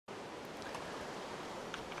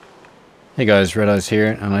Hey guys, Red Eyes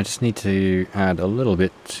here, and I just need to add a little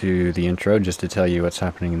bit to the intro just to tell you what's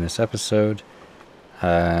happening in this episode.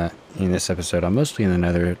 In this episode, I'm mostly in the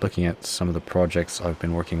Nether looking at some of the projects I've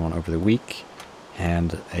been working on over the week,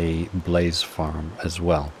 and a blaze farm as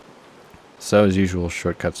well. So as usual,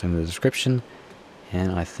 shortcuts in the description,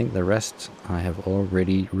 and I think the rest I have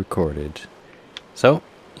already recorded. So,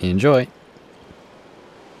 enjoy!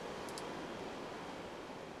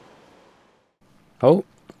 Oh!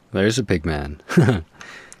 There's a pig man.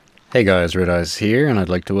 Hey guys, Red Eyes here, and I'd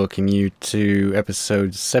like to welcome you to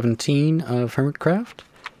episode 17 of Hermitcraft.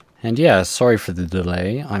 And yeah, sorry for the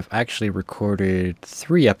delay. I've actually recorded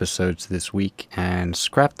 3 episodes this week and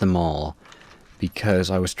scrapped them all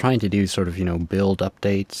because I was trying to do sort of, build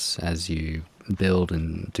updates as you build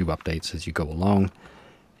and do updates as you go along.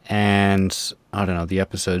 And I don't know, the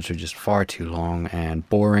episodes are just far too long and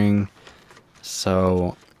boring.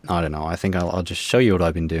 So I don't know, I think I'll just show you what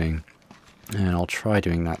I've been doing, and I'll try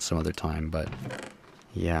doing that some other time, but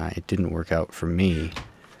yeah, it didn't work out for me.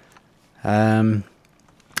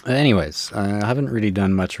 Anyways, I haven't really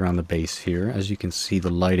done much around the base here. As you can see, the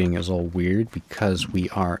lighting is all weird because we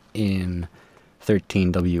are in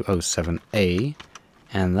 13W07A,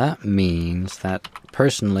 and that means that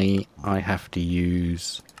personally I have to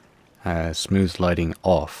use smooth lighting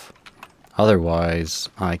off. Otherwise,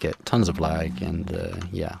 I get tons of lag, and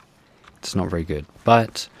yeah, it's not very good.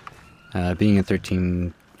 But being in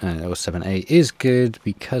 1307A is good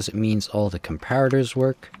because it means all the comparators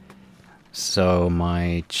work. So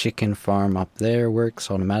my chicken farm up there works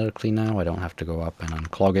automatically now. I don't have to go up and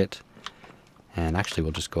unclog it. And actually,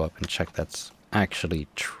 we'll just go up and check that's actually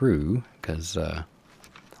true, because I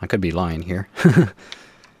could be lying here.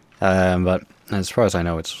 But as far as I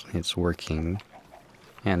know, it's working.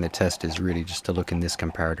 And the test is really just to look in this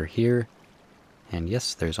comparator here. And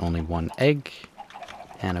yes, there's only 1 egg.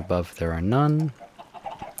 And above there are none.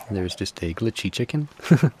 There's just a glitchy chicken.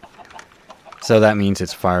 So that means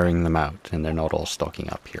it's firing them out and they're not all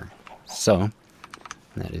stocking up here. So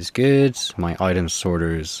that is good. My item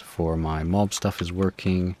sorters for my mob stuff is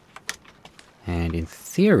working. And in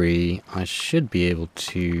theory, I should be able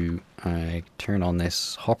to turn on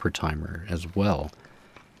this hopper timer as well,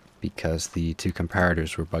 because the 2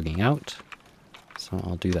 comparators were bugging out. So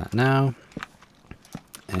I'll do that now.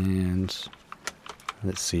 And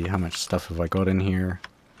let's see, how much stuff have I got in here?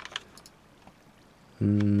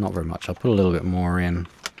 Not very much. I'll put a little bit more in.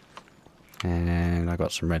 And I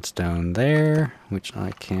got some redstone there, which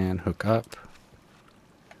I can hook up.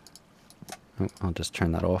 Oh, I'll just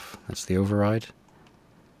turn that off. That's the override.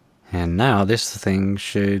 And now this thing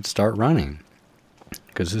should start running,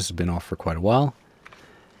 because this has been off for quite a while.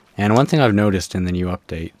 And one thing I've noticed in the new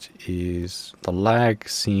update is the lag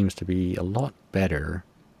seems to be a lot better,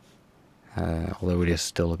 although it is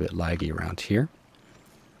still a bit laggy around here.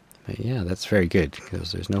 But yeah, that's very good,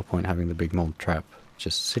 because there's no point having the big mold trap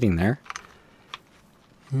just sitting there.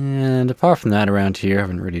 And apart from that, around here, I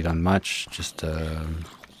haven't really done much. Just,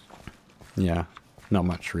 yeah, not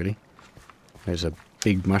much really. There's a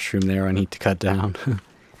big mushroom there I need to cut down.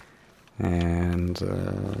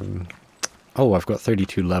 And oh, I've got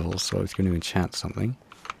 32 levels, so I was going to enchant something.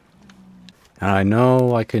 And I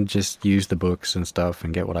know I could just use the books and stuff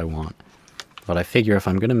and get what I want. But I figure if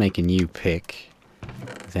I'm going to make a new pick,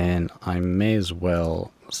 then I may as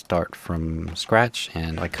well start from scratch,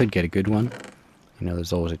 and I could get a good one.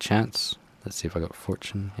 There's always a chance. Let's see if I got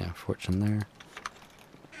fortune. Yeah, fortune there.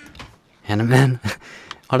 And man,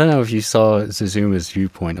 I don't know if you saw Zuzuma's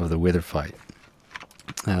viewpoint of the wither fight.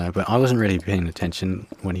 But I wasn't really paying attention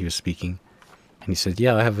when he was speaking. And he said,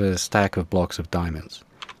 yeah, I have a stack of blocks of diamonds.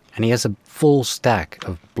 And he has a full stack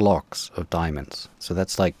of blocks of diamonds. So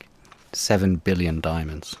that's like 7 billion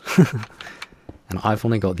diamonds. And I've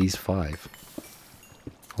only got these 5.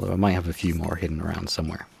 Although I might have a few more hidden around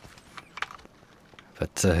somewhere.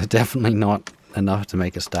 But definitely not enough to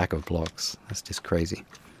make a stack of blocks. That's just crazy.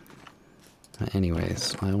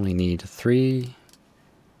 Anyways, I only need 3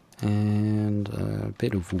 and a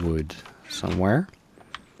bit of wood somewhere.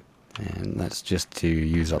 And that's just to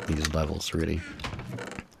use up these levels, really.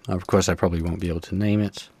 Of course, I probably won't be able to name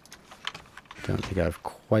it. Don't think I have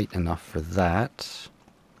quite enough for that.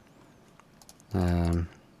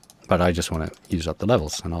 But I just want to use up the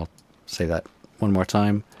levels, and I'll say that one more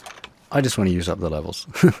time. I just want to use up the levels.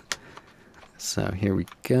 So here we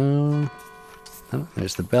go. Oh,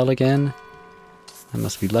 there's the bell again. I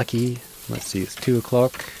must be lucky. Let's see, it's 2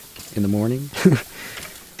 o'clock in the morning.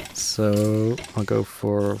 So I'll go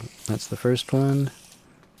for, that's the first one,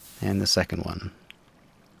 and the second one.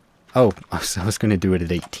 Oh, I was going to do it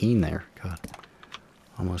at 18 there. God,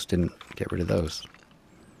 almost didn't get rid of those.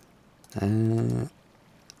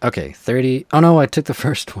 Okay, 30. Oh no, I took the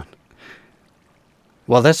first one.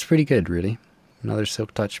 Well, that's pretty good, really. Another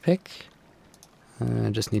silk touch pick. I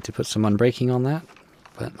just need to put some unbreaking on that,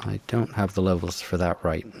 but I don't have the levels for that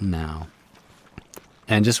right now.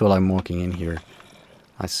 And just while I'm walking in here,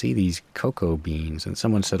 I see these cocoa beans, and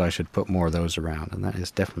someone said I should put more of those around, and that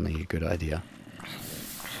is definitely a good idea.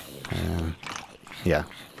 Yeah.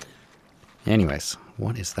 Anyways,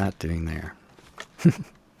 what is that doing there?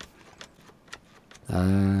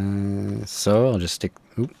 So I'll just stick...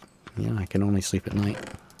 Oop, yeah, I can only sleep at night.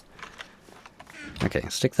 Okay,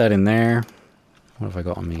 stick that in there. What have I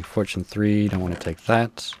got on me? Fortune 3, don't want to take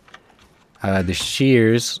that. The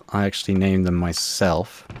shears, I actually named them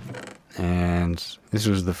myself. And this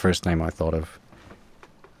was the first name I thought of.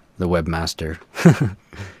 The Webmaster.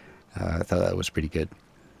 I thought that was pretty good.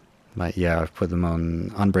 But yeah, I've put them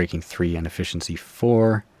on Unbreaking 3 and Efficiency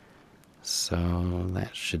 4. So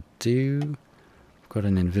that should do. Got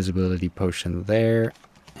an invisibility potion there.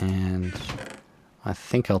 And I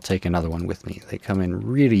think I'll take another one with me. They come in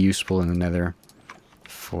really useful in the Nether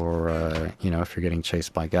for, you know, if you're getting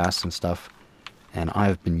chased by ghast and stuff. And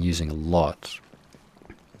I've been using a lot.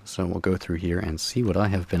 So we'll go through here and see what I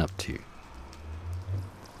have been up to.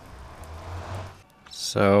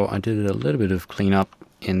 So I did a little bit of cleanup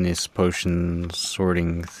in this potion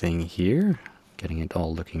sorting thing here. Getting it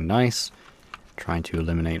all looking nice. Trying to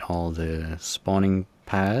eliminate all the spawning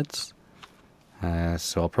pads.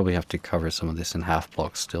 So I'll probably have to cover some of this in half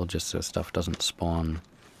blocks still, just so stuff doesn't spawn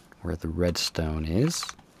where the redstone is.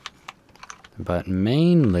 But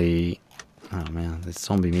mainly... Oh man, this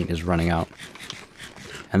zombie meat is running out.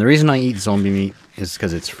 And the reason I eat zombie meat is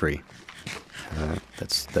because it's free.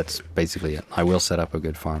 That's basically it. I will set up a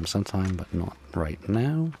good farm sometime, but not right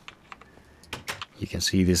now. You can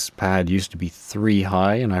see this pad used to be 3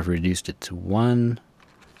 high, and I've reduced it to 1.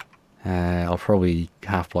 I'll probably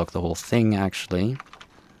half block the whole thing, actually.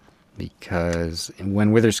 Because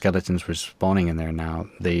when wither skeletons were spawning in there now,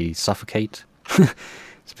 they suffocate.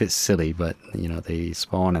 It's a bit silly, but, you know, they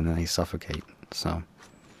spawn and then they suffocate. So,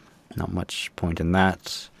 not much point in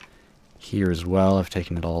that. Here as well, I've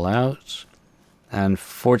taken it all out. And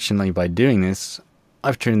fortunately, by doing this,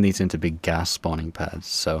 I've turned these into big ghast spawning pads.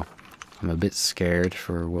 So, I'm a bit scared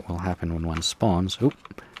for what will happen when one spawns.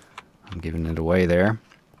 Oop, I'm giving it away there.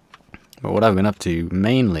 But what I've been up to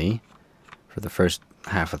mainly for the first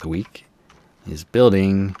half of the week is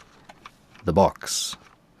building the box.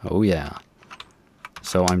 Oh yeah.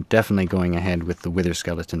 So I'm definitely going ahead with the wither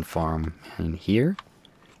skeleton farm in here.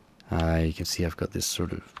 You can see I've got this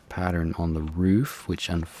sort of pattern on the roof, which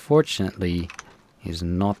unfortunately is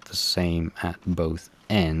not the same at both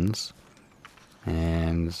ends.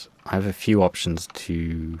 And I have a few options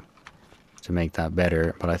to make that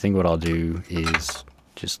better, but I think what I'll do is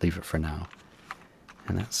just leave it for now.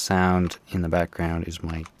 And that sound in the background is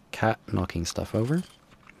my cat knocking stuff over.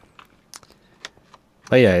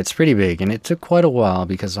 But yeah, it's pretty big, and it took quite a while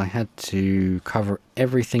because I had to cover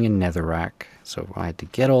everything in netherrack. So I had to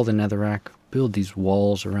get all the netherrack, build these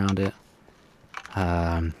walls around it,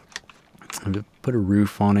 put a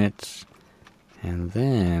roof on it, and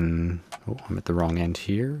then... Oh, I'm at the wrong end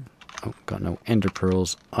here. Oh, got no ender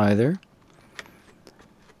pearls either.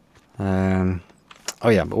 Oh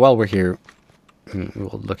yeah, but while we're here,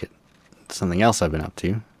 we'll look at something else I've been up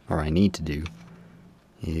to, or I need to do,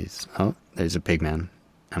 is... Oh, there's a pigman.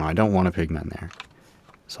 And I don't want a pigman there.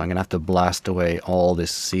 So I'm going to have to blast away all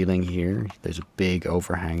this ceiling here. There's a big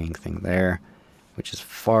overhanging thing there, which is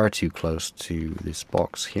far too close to this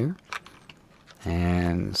box here.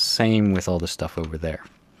 And same with all the stuff over there.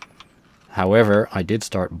 However, I did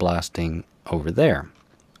start blasting over there.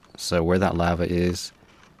 So where that lava is,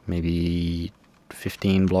 maybe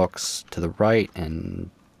 15 blocks to the right and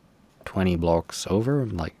 20 blocks over,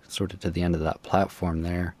 like sort of to the end of that platform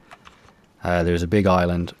there. There's a big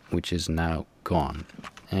island which is now gone.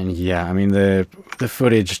 And yeah, I mean the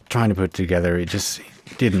footage trying to put together, it just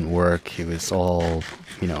didn't work. It was all,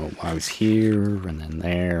 you know, I was here and then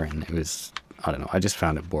there, and it was, I don't know, I just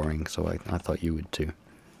found it boring, so I thought you would too.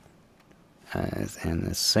 And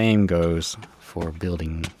the same goes for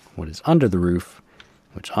building what is under the roof,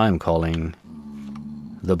 which I'm calling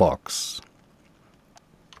the box.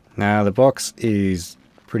 Now the box is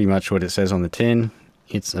pretty much what it says on the tin.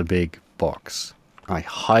 It's a big box. I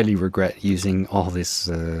highly regret using all this,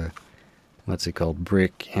 what's it called,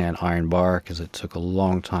 brick and iron bar, because it took a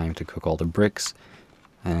long time to cook all the bricks,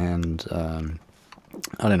 and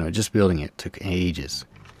I don't know, just building it took ages,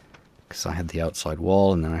 because I had the outside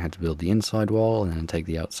wall, and then I had to build the inside wall, and then take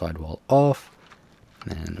the outside wall off,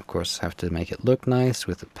 and of course have to make it look nice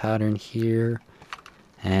with a pattern here,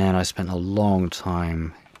 And I spent a long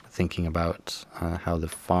time thinking about how the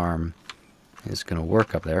farm is going to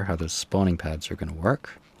work up there, how those spawning pads are going to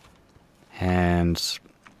work. And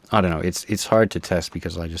I don't know, it's hard to test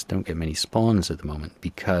because I just don't get many spawns at the moment,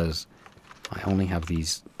 because I only have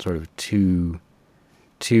these sort of two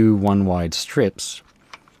one-wide strips,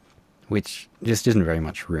 which just isn't very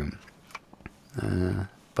much room.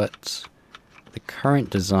 But the current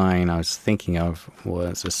design I was thinking of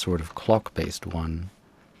was a sort of clock-based one,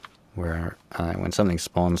 where when something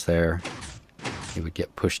spawns there, it would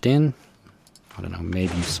get pushed in. I don't know,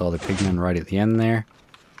 maybe you saw the pigmen right at the end there.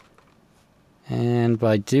 And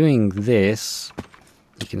by doing this,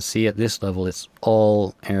 you can see at this level it's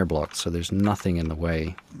all air blocked, so there's nothing in the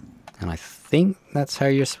way. And I think that's how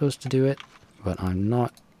you're supposed to do it, but I'm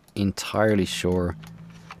not entirely sure,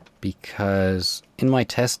 because in my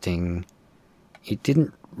testing, it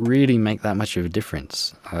didn't really make that much of a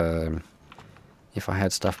difference. If I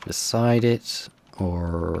had stuff beside it,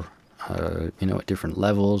 or, you know, at different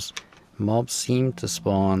levels, mobs seemed to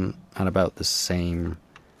spawn at about the same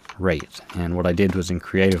rate. And what I did was, in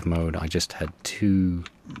creative mode, I just had two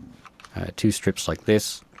strips like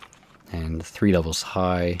this, and 3 levels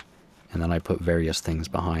high, and then I put various things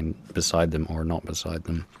beside them or not beside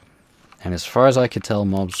them. And as far as I could tell,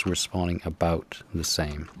 mobs were spawning about the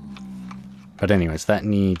same. But anyways, that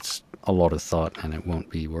needs a lot of thought, and it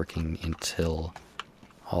won't be working until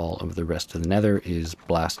all of the rest of the Nether is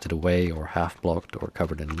blasted away, or half-blocked, or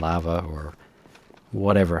covered in lava, or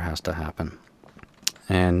whatever has to happen.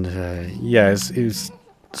 And yeah, it was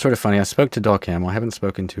sort of funny. I spoke to Docam. I haven't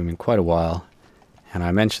spoken to him in quite a while, and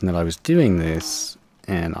I mentioned that I was doing this,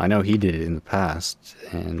 and I know he did it in the past,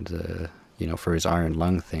 and you know, for his iron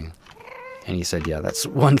lung thing. And he said, yeah, that's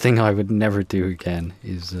one thing I would never do again,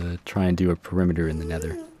 is try and do a perimeter in the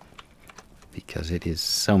Nether, because it is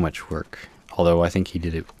so much work. Although I think he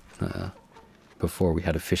did it before we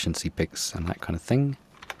had efficiency picks and that kind of thing.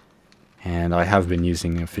 And I have been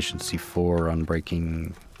using efficiency 4 on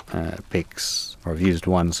breaking picks, or I've used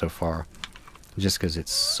 1 so far, just because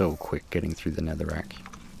it's so quick getting through the netherrack.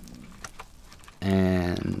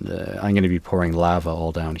 And I'm going to be pouring lava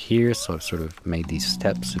all down here, so I've sort of made these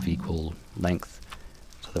steps of equal length,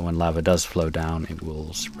 so that when lava does flow down, it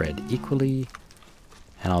will spread equally.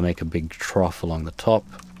 And I'll make a big trough along the top.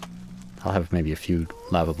 I'll have maybe a few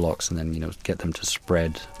lava blocks, and then, you know, get them to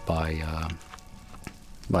spread by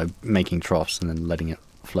making troughs and then letting it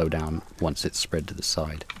flow down once it's spread to the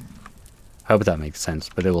side. I hope that makes sense,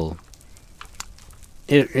 but it'll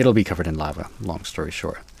be covered in lava, long story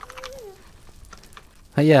short.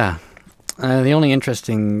 But yeah, the only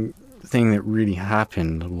interesting thing that really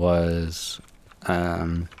happened was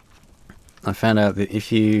I found out that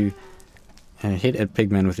if you hit a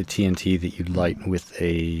pigman with a TNT that you light with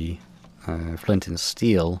a flint and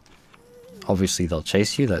steel, obviously they'll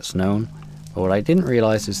chase you, that's known. But what I didn't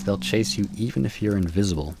realize is they'll chase you even if you're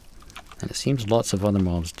invisible. And it seems lots of other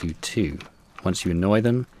mobs do too. Once you annoy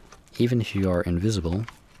them, even if you are invisible...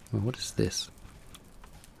 Well, what is this?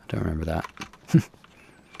 I don't remember that.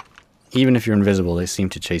 Even if you're invisible, they seem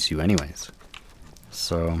to chase you anyways.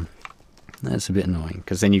 So, that's a bit annoying.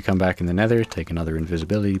 Because then you come back in the Nether, take another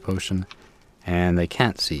invisibility potion, and they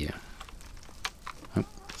can't see you. Oh,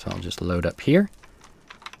 so I'll just load up here.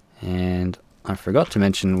 And I forgot to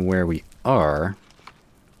mention where we are,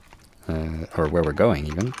 or where we're going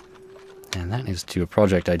even. And that is to a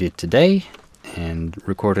project I did today, and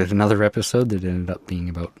recorded another episode that ended up being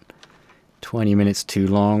about 20 minutes too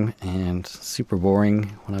long and super boring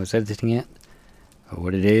when I was editing it. But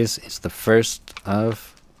what it is, it's the first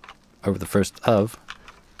half of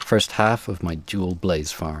my dual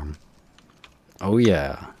blaze farm. Oh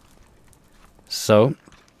yeah. So,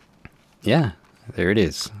 yeah, there it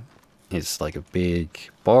is. It's like a big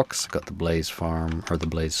box, got the blaze farm, or the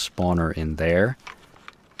blaze spawner in there.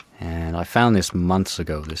 And I found this months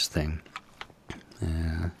ago, this thing.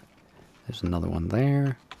 There's another one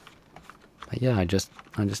there. But yeah, I just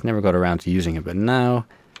never got around to using it. But now,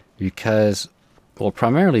 because, well,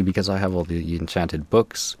 primarily because I have all the enchanted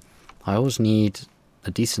books, I always need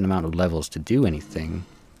a decent amount of levels to do anything.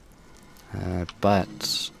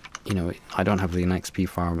 But, you know, I don't have the XP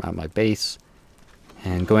farm at my base.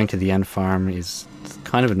 And going to the end farm is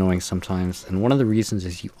kind of annoying sometimes. And one of the reasons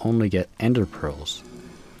is you only get ender pearls.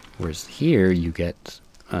 Whereas here you get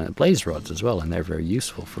blaze rods as well, and they're very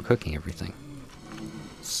useful for cooking everything.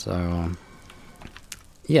 So,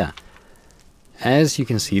 yeah. As you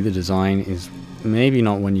can see, the design is maybe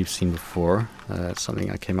not one you've seen before. It's something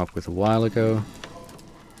I came up with a while ago.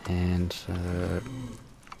 And,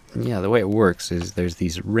 yeah, the way it works is there's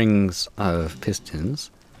these rings of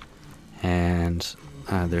pistons. And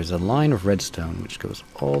there's a line of redstone which goes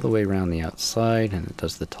all the way around the outside, and it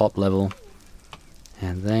does the top level.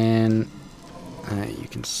 And then you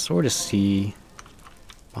can sort of see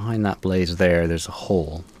behind that blaze there's a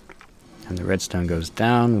hole. And the redstone goes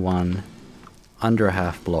down one, under a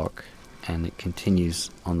half block, and it continues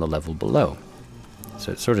on the level below.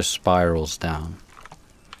 So it sort of spirals down.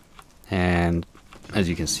 And as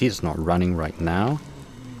you can see, it's not running right now.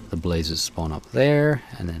 The blazes spawn up there,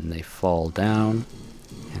 and then they fall down.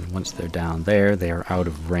 And once they're down there, they are out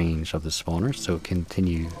of range of the spawner, so it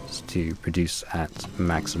continues to produce at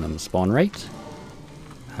maximum spawn rate.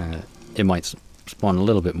 It might spawn a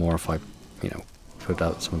little bit more if I, put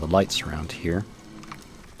out some of the lights around here.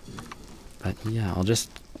 But yeah, I'll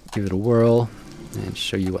just give it a whirl and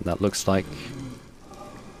show you what that looks like.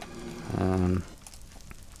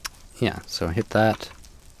 Yeah, so I hit that.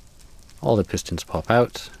 All the pistons pop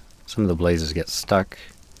out. Some of the blazes get stuck.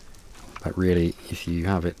 But really, if you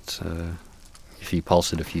have it, if you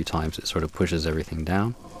pulse it a few times, it sort of pushes everything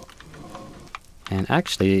down. And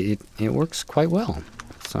actually, it works quite well.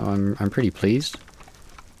 So I'm pretty pleased.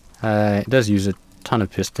 It does use a ton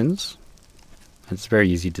of pistons. It's very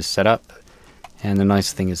easy to set up. And the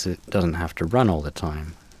nice thing is it doesn't have to run all the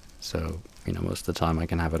time. So, most of the time I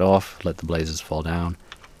can have it off, let the blazes fall down.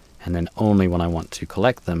 And then only when I want to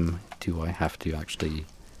collect them do I have to actually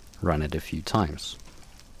run it a few times.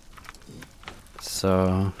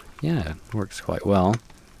 So, yeah, it works quite well.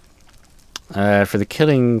 For the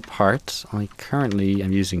killing part, I currently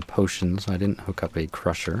am using potions. I didn't hook up a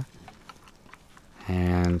crusher.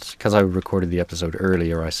 And because I recorded the episode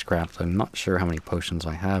earlier, I scrapped. I'm not sure how many potions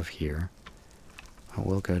I have here. I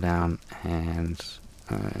will go down and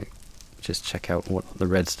just check out what the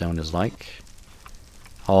redstone is like.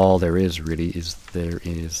 All there is really is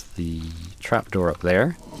the trapdoor up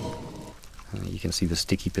there. You can see the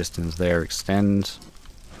sticky pistons there extend,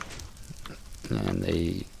 and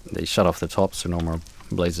they shut off the top so no more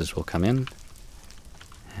blazes will come in.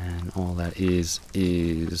 And all that is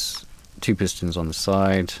 2 pistons on the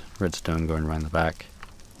side, redstone going around the back,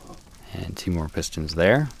 and 2 more pistons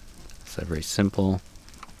there. So very simple.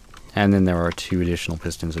 And then there are 2 additional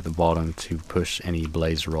pistons at the bottom to push any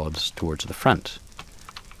blaze rods towards the front.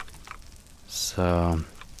 So,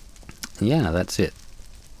 yeah, that's it.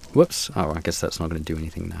 Whoops. Oh, I guess that's not going to do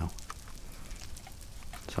anything now.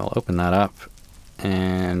 So I'll open that up,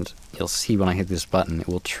 and you'll see when I hit this button, it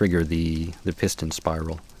will trigger the piston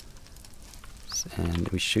spiral. And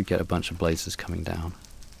we should get a bunch of blazes coming down.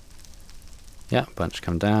 Yeah, a bunch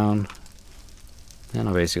come down. And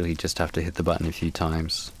I'll basically just have to hit the button a few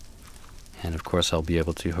times. And of course I'll be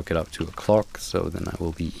able to hook it up to a clock, so then that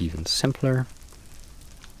will be even simpler.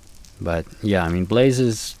 But yeah, I mean,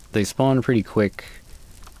 blazes, they spawn pretty quick.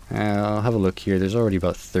 I'll have a look here. There's already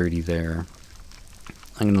about 30 there.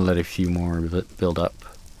 I'm going to let a few more build up.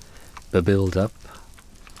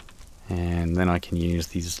 And then I can use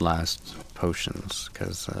these last potions,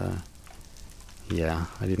 because, yeah,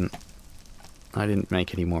 I didn't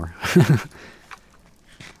make any more.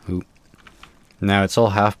 Ooh. Now, it's all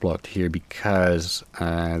half-blocked here because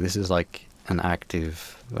this is like an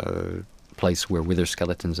active place where wither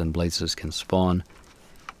skeletons and blazes can spawn.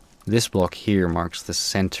 This block here marks the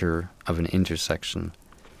center of an intersection.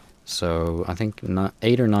 So I think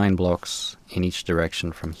 8 or 9 blocks in each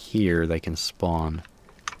direction from here they can spawn.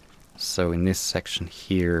 So in this section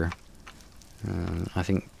here, I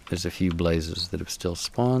think there's a few blazes that have still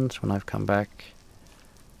spawned when I've come back.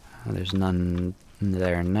 There's none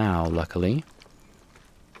there now, luckily.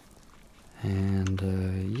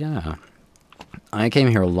 And yeah, I came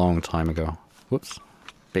here a long time ago. Whoops,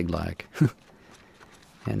 big lag.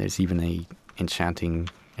 And there's even a enchanting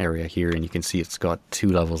area here, and you can see it's got 2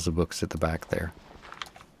 levels of books at the back there.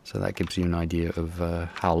 So that gives you an idea of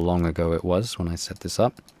how long ago it was when I set this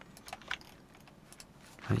up.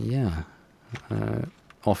 Yeah,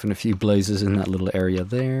 often a few blazes in that little area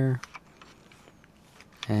there.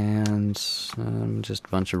 And just a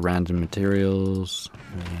bunch of random materials,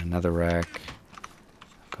 netherrack.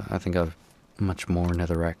 I think I've much more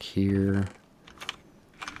netherrack here.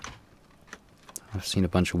 I've seen a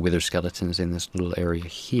bunch of wither skeletons in this little area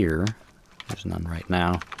here. There's none right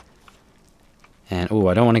now. And, oh,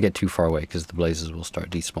 I don't want to get too far away because the blazes will start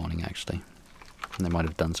despawning, actually. And they might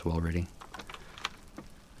have done so already.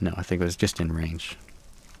 No, I think it was just in range.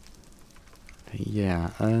 Yeah,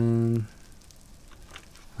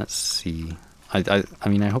 let's see. I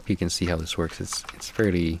mean, I hope you can see how this works. It's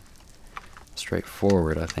fairly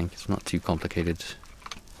straightforward, I think. It's not too complicated.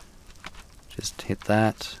 Just hit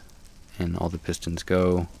that, and all the pistons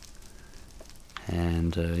go.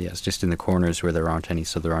 And yeah, it's just in the corners where there aren't any,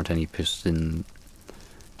 so there aren't any pistons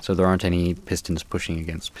pushing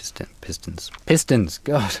against pistons. Pistons!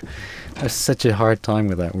 God! I have such a hard time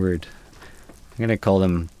with that word. I'm gonna call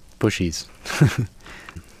them pushies.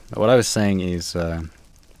 But what I was saying is,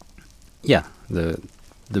 yeah, the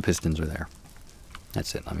pistons are there.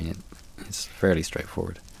 That's it. I mean, it's fairly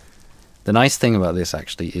straightforward. The nice thing about this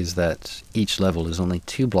actually is that each level is only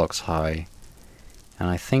 2 blocks high, and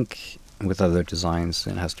I think with other designs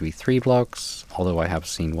it has to be 3 blocks, although I have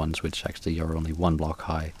seen ones which actually are only 1 block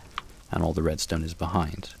high and all the redstone is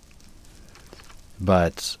behind.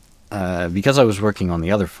 But because I was working on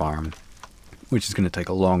the other farm, which is going to take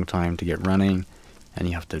a long time to get running, and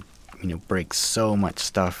you have to, you know, break so much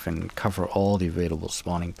stuff and cover all the available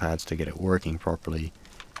spawning pads to get it working properly,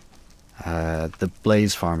 the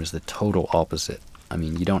Blaze farm is the total opposite. I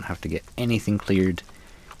mean, you don't have to get anything cleared,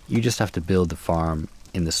 you just have to build the farm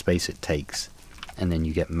in the space it takes, and then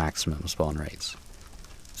you get maximum spawn rates.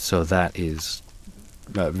 So that is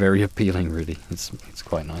very appealing, really. It's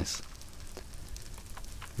quite nice.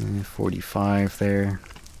 45 there.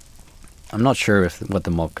 I'm not sure what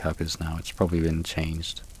the mob cap is now. It's probably been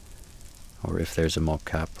changed, or if there's a mob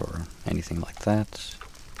cap or anything like that,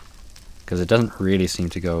 because it doesn't really seem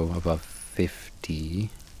to go above 50.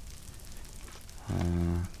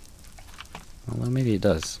 Well, maybe it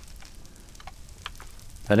does.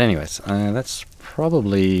 But anyways, that's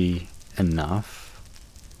probably enough.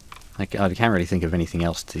 I can't really think of anything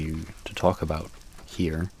else to talk about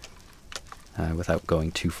here without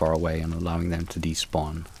going too far away and allowing them to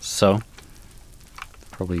despawn. So,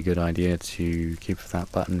 probably a good idea to keep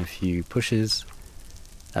that button a few pushes.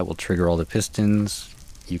 That will trigger all the pistons.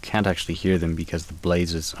 You can't actually hear them because the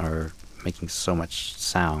blazes are making so much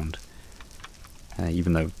sound.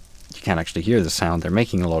 Even though you can't actually hear the sound, they're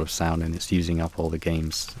making a lot of sound, and it's using up all the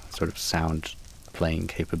game's sort of sound playing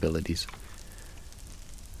capabilities.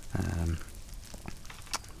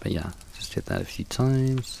 But yeah, just hit that a few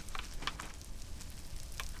times.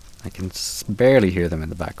 I can barely hear them in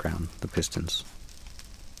the background, the pistons.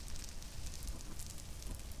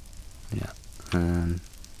 Yeah.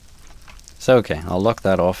 So okay, I'll lock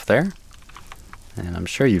that off there. And I'm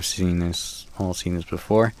sure you've all seen this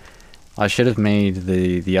before. I should have made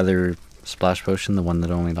the other splash potion, the one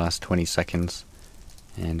that only lasts 20 seconds.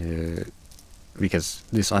 And because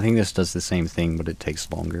I think this does the same thing, but it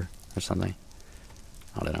takes longer or something.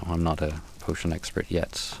 I don't know, I'm not a potion expert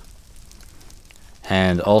yet.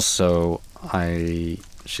 And also, I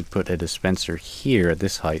should put a dispenser here at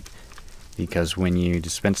this height, because when you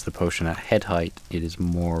dispense the potion at head height, it is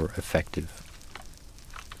more effective.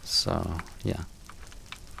 So, yeah.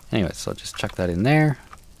 Anyway, so I'll just chuck that in there.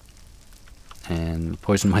 And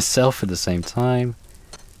poison myself at the same time.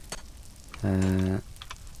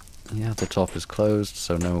 Yeah, the top is closed,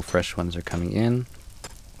 so no fresh ones are coming in.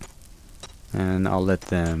 And I'll let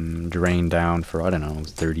them drain down for, I don't know,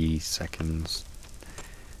 30 seconds,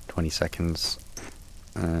 20 seconds.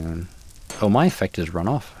 Oh, my effect is run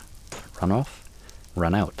off.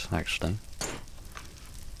 Run out, actually.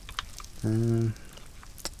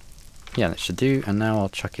 Yeah, that should do. And now I'll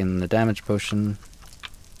chuck in the damage potion.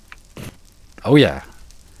 Oh yeah,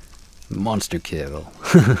 monster kill.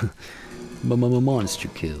 Monster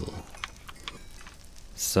kill.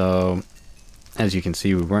 So, as you can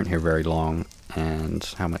see, we weren't here very long. And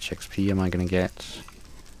how much XP am I going to get?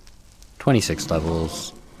 26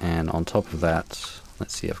 levels. And on top of that,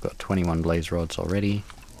 let's see, I've got 21 blaze rods already.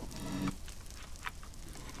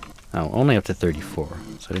 Oh, only up to 34,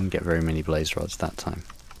 so I didn't get very many blaze rods that time.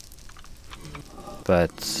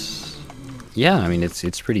 But yeah, I mean,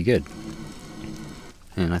 it's pretty good.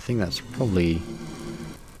 And I think that's probably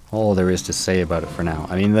all there is to say about it for now.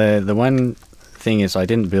 I mean, the one thing is I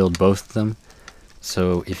didn't build both of them,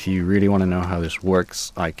 so if you really want to know how this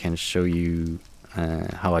works, I can show you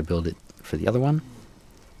how I build it for the other one.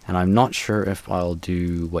 And I'm not sure if I'll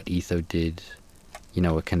do what Etho did, you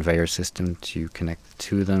know, a conveyor system to connect the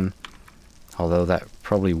two of them, although that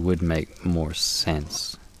probably would make more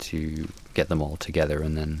sense to get them all together,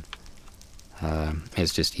 and then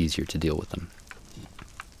it's just easier to deal with them.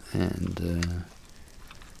 And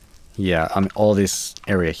yeah, I mean, all this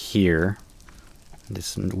area here,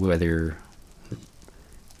 this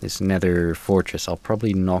nether fortress, I'll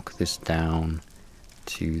probably knock this down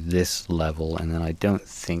to this level, and then I don't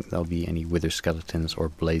think there'll be any wither skeletons or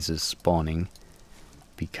blazes spawning,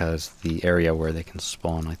 because the area where they can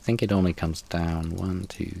spawn, I think it only comes down 1,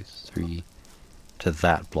 2, 3 to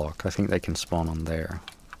that block. I think they can spawn on there.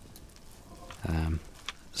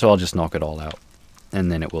 So I'll just knock it all out,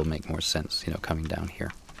 and then it will make more sense, you know, coming down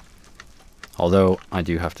here. Although I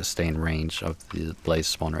do have to stay in range of the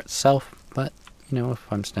blaze spawner itself, but you know, if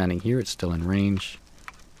I'm standing here, it's still in range.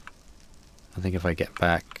 I think if I get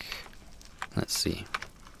back, let's see,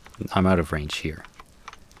 I'm out of range here.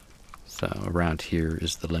 So around here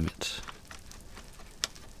is the limit.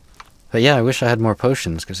 But yeah, I wish I had more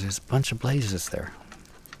potions because there's a bunch of blazes there.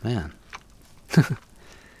 Man.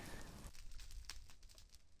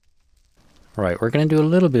 Right, we're going to do a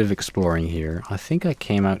little bit of exploring here. I think I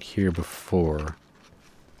came out here before.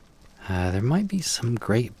 There might be some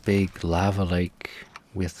great big lava lake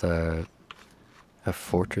with a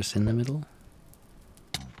fortress in the middle.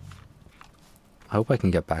 I hope I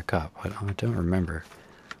can get back up. I don't remember.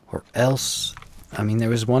 Or else, I mean, there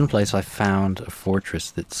was one place I found a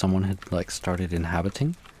fortress that someone had like started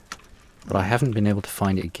inhabiting, but I haven't been able to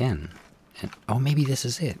find it again. And oh, maybe this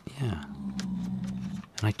is it. Yeah.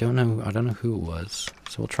 And I don't know who it was.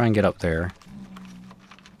 So we'll try and get up there.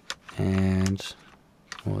 And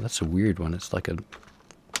oh, that's a weird one. It's like a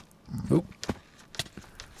oop.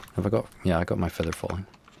 Have I got? Yeah, I got my feather falling.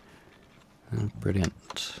 Oh,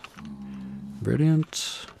 brilliant.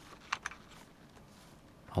 Brilliant.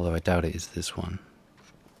 Although I doubt it is this one.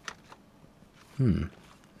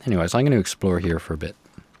 Anyways, I'm going to explore here for a bit.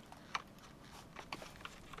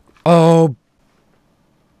 Oh,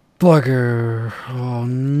 bugger. Oh,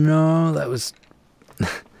 no. That was...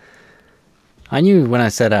 I knew when I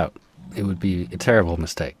set out it would be a terrible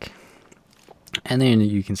mistake. And then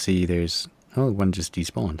you can see there's... Oh, one just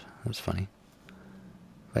despawned. That's funny.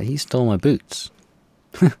 But he stole my boots.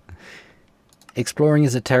 Exploring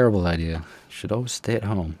is a terrible idea. Should always stay at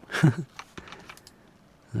home.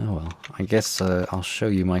 Oh well, I guess I'll show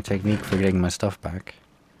you my technique for getting my stuff back.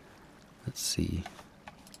 Let's see.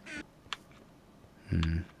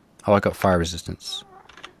 Oh, I got fire resistance.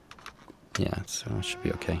 Yeah, so it should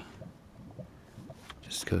be okay.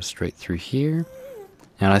 Just go straight through here.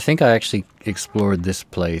 And I think I actually explored this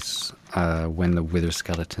place when the wither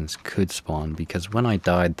skeletons could spawn, because when I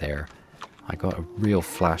died there, I got a real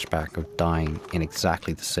flashback of dying in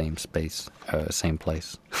exactly the same space, same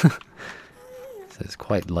place. So it's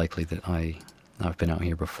quite likely that I've been out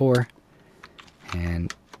here before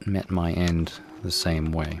and met my end the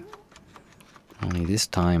same way. Only this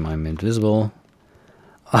time I'm invisible.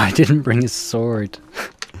 I didn't bring a sword.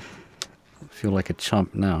 I feel like a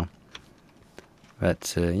chump now.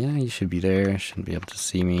 But yeah, you should be there. Shouldn't be able to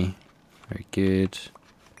see me. Very good.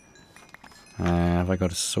 Have I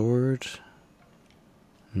got a sword?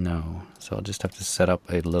 No, so I'll just have to set up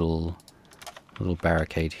a little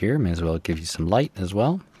barricade here. May as well give you some light as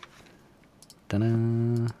well. Ta-da!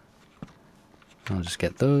 I'll just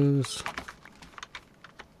get those.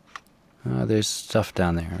 There's stuff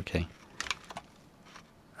down there. Okay.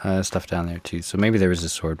 Stuff down there too. So maybe there is a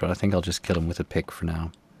sword, but I think I'll just kill him with a pick for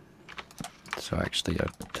now. So actually, I'll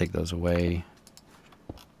take those away.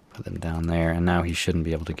 Put them down there, and now he shouldn't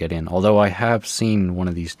be able to get in. Although I have seen one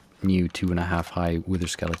of these new 2.5 high wither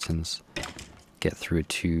skeletons get through a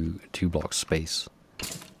two block space.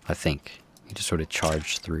 I think he just sort of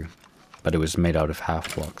charged through, but it was made out of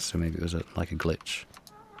half blocks, so maybe it was like a glitch.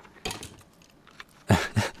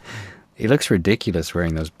 He looks ridiculous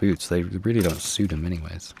wearing those boots. They really don't suit him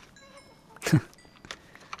anyways.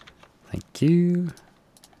 Thank you.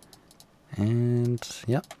 And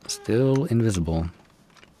yep, still invisible.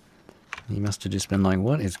 He must have just been like,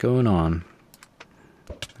 what is going on?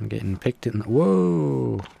 I'm getting picked in the...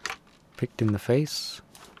 Whoa! Picked in the face.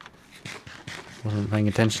 Wasn't paying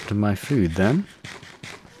attention to my food then.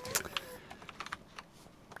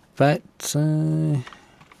 But,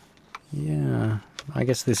 yeah. I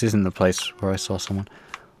guess this isn't the place where I saw someone.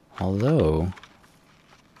 Although...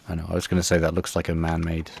 I know, I was going to say that looks like a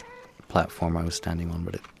man-made platform I was standing on,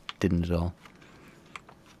 but it didn't at all.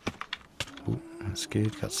 Ooh, that's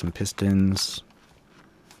good. Got some pistons.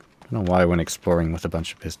 I don't know why I went exploring with a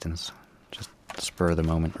bunch of pistons. Just spur of the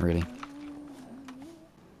moment, really.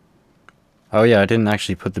 Oh yeah, I didn't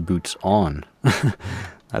actually put the boots on.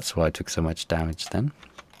 That's why I took so much damage then.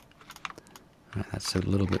 Right, that's a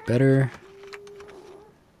little bit better.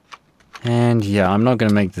 And yeah, I'm not going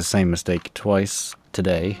to make the same mistake twice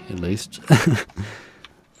today, at least.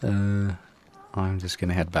 I'm just going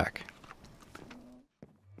to head back.